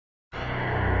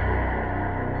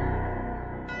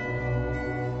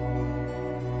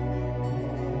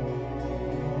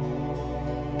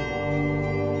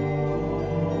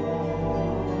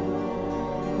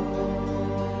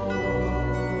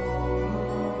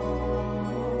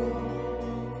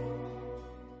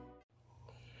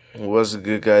What's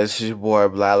good, guys? It's your boy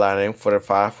Blacklighting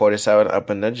 4547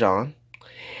 up in the John,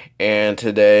 and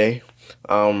today,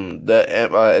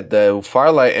 the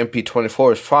Fire-Lite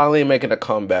MP-24 is finally making a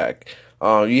comeback.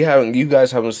 You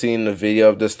guys haven't seen the video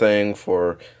of this thing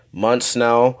for months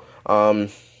now.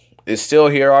 It's still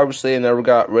here. Obviously, I never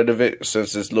got rid of it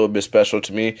since it's a little bit special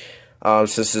to me.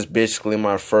 Since it's basically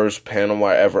my first panel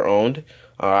I ever owned.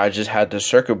 I just had the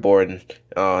circuit board,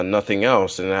 nothing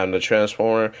else, and I had the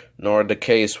transformer nor the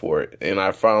case for it. And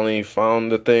I finally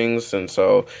found the things, and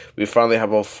so we finally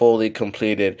have a fully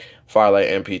completed Fire-Lite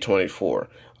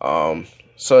MP-24.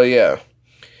 So yeah,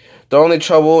 the only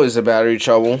trouble is the battery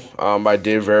trouble. I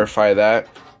did verify that.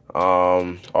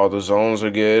 All the zones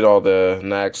are good, all the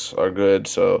knacks are good.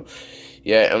 So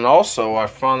yeah, and also I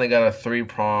finally got a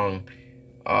 3-prong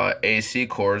AC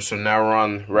cord. So now we're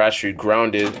on ratchet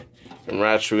grounded. And we're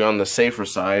actually on the safer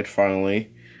side,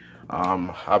 finally.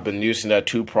 I've been using that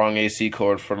 2-prong AC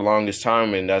cord for the longest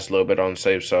time, and that's a little bit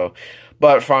unsafe, so.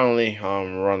 But finally,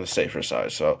 we're on the safer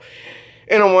side, so.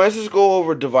 Anyways, let's go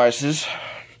over devices.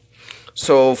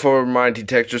 So, for my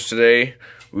detectors today,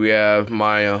 we have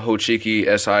my Hochiki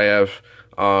SIF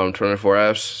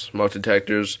 24F smoke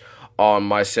detectors on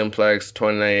my Simplex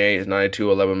 2098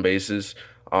 9211 bases.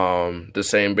 The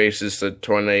same bases the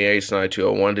 2098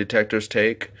 9201 detectors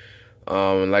take.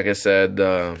 Like I said,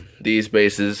 these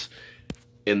bases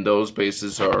and those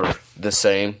bases are the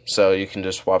same, so you can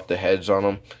just swap the heads on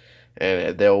them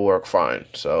and they'll work fine.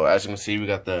 So as you can see, we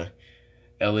got the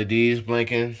LEDs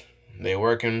blinking, they're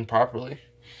working properly,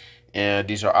 and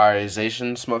these are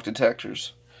ionization smoke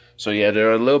detectors. So yeah,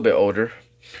 they're a little bit older.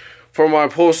 For my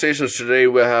pull stations today,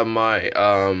 we have my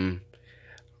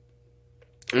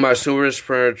my Cerberus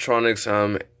Pyrotronics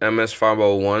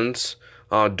MS501s.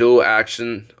 Dual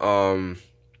action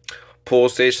pull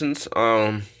stations.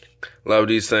 Love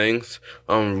these things.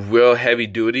 Real heavy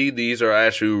duty. These are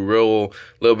actually little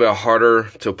bit harder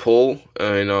to pull,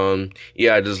 and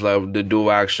yeah, I just love the dual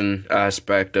action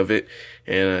aspect of it,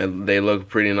 and they look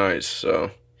pretty nice.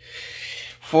 So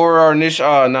for our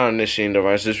not initiating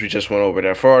devices, we just went over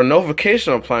that. For our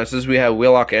notification appliances, we have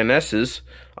Wheelock NS's.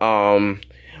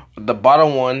 The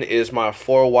bottom one is my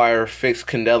 4-wire fixed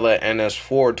Candela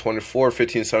NS4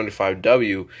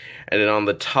 241575W, and then on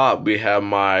the top we have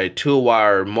my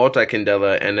 2-wire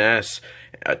multi-Candela NS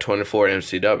at 24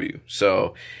 MCW.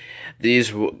 So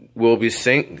these will be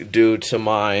synced due to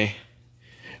my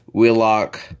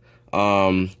Wheelock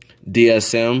DSM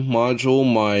module,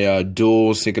 my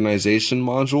dual synchronization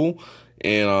module,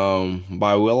 and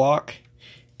by Wheelock,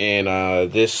 and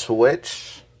this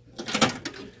switch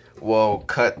will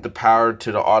cut the power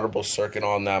to the audible circuit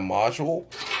on that module,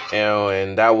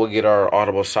 and that will get our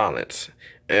audible silence.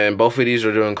 And both of these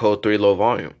are doing code 3 low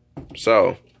volume.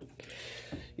 So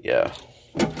yeah,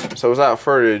 so without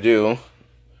further ado,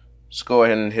 let's go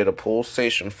ahead and hit a pull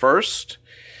station first.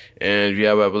 And if you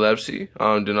have epilepsy,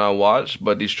 do not watch,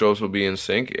 but these strobes will be in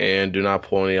sync, and do not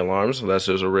pull any alarms unless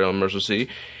there's a real emergency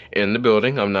in the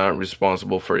building. I'm not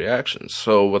responsible for your actions.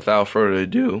 So without further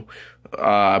ado,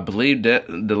 I believe that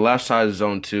the left side is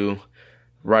zone 2,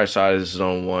 right side is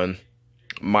zone 1.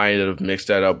 Might have mixed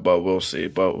that up, but we'll see.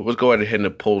 But let's go ahead and hit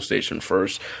the pull station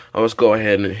first. Let's go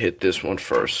ahead and hit this one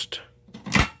first.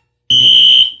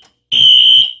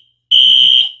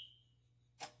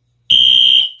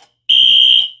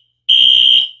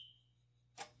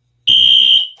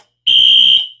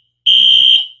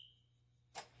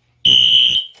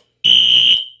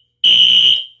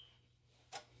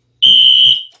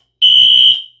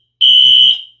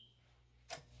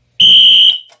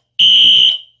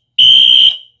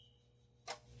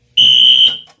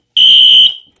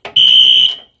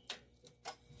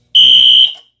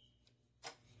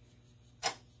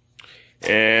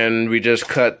 And we just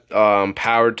cut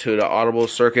power to the audible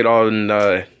circuit on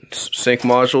the sync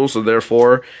module, so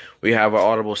therefore we have an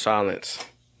audible silence.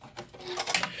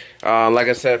 Like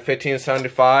I said,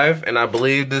 1575, and I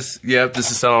believe this, yep, this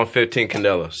is set on 15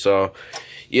 Candela. So,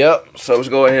 yep, so let's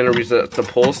go ahead and reset the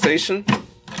pull station.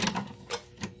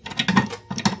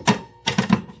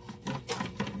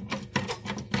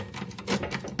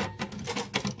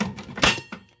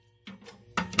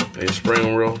 A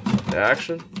spring wheel to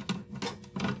action.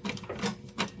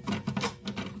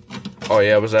 Oh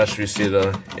yeah, let's actually see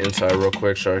the inside real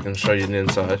quick so I can show you the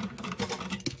inside.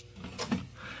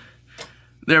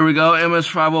 There we go,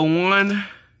 MS501.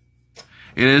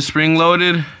 It is spring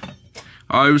loaded,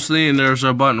 obviously, and there's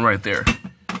our button right there.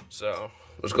 So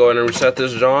let's go ahead and reset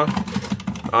this, John.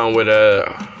 I'm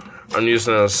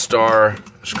using a star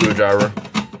screwdriver,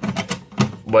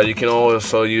 but you can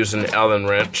also use an Allen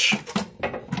wrench.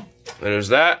 There's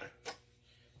that.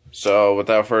 So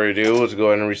without further ado, let's go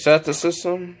ahead and reset the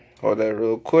system. Hold that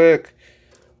real quick.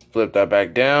 Flip that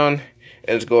back down.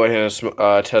 And let's go ahead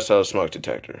and test out a smoke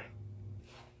detector.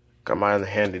 Got mine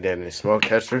handy dandy smoke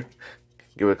tester.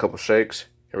 Give it a couple shakes.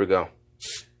 Here we go.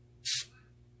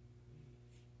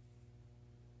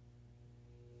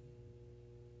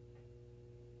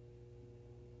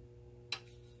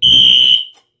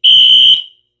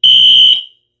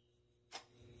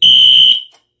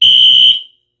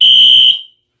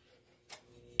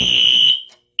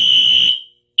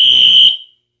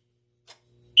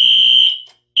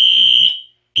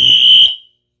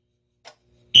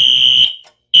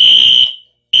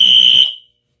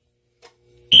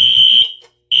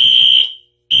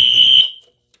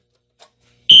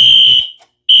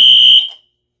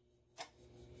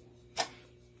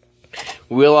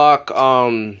 Wheelock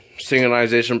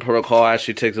synchronization protocol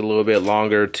actually takes a little bit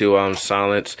longer to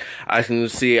silence. As you can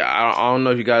see, I don't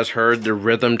know if you guys heard the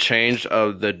rhythm change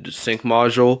of the sync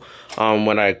module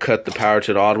when I cut the power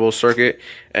to the audible circuit,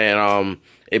 and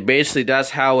it basically,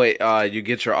 that's how it you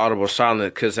get your audible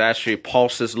silent, because it actually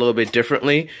pulses a little bit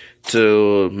differently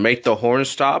to make the horn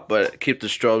stop but keep the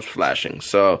strobes flashing.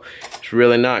 So it's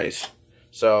really nice.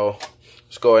 So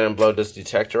let's go ahead and blow this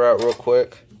detector out real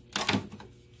quick.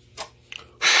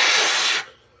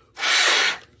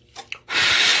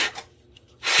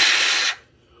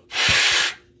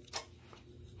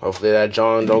 Hopefully that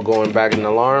John don't go back in the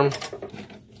alarm.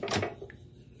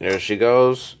 There she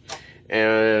goes.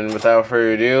 And without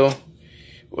further ado,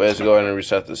 let's go ahead and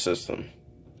reset the system.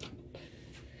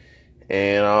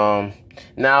 And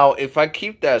now if I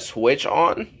keep that switch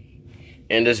on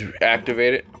and just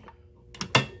activate it,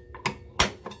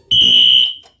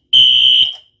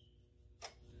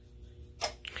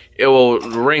 it will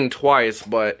ring twice,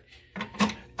 but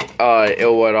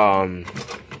it would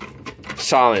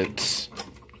silence.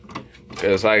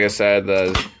 Because like I said,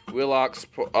 the Wheelock's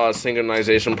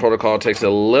synchronization protocol takes a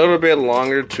little bit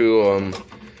longer to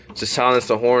silence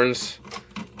the horns.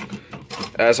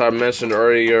 As I mentioned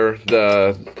earlier,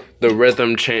 the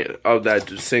rhythm of that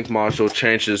sync module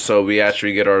changes, so we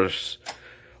actually get our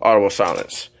audible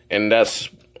silence, and that's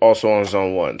also on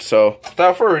zone 1. So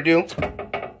without further ado,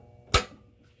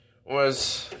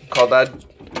 let's call that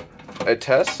a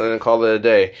test and call it a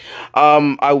day.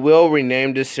 I will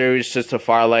rename this series just the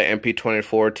Fire-Lite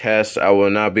MP-24 test. I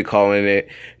will not be calling it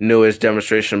newest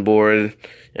demonstration board,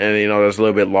 and you know, that's a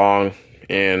little bit long.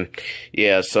 And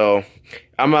yeah, so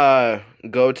I'm gonna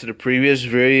go to the previous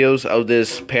videos of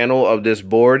this panel of this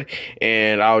board,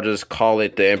 and I'll just call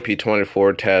it the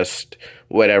MP-24 test,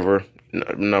 whatever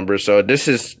number. So this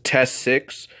is test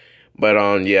 6,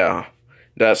 but yeah,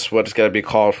 that's what it's gonna be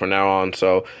called from now on.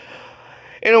 So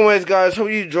anyways, guys, hope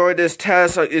you enjoyed this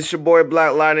test. It's your boy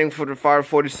Black Lightning for the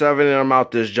 547, and I'm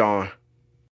out this John.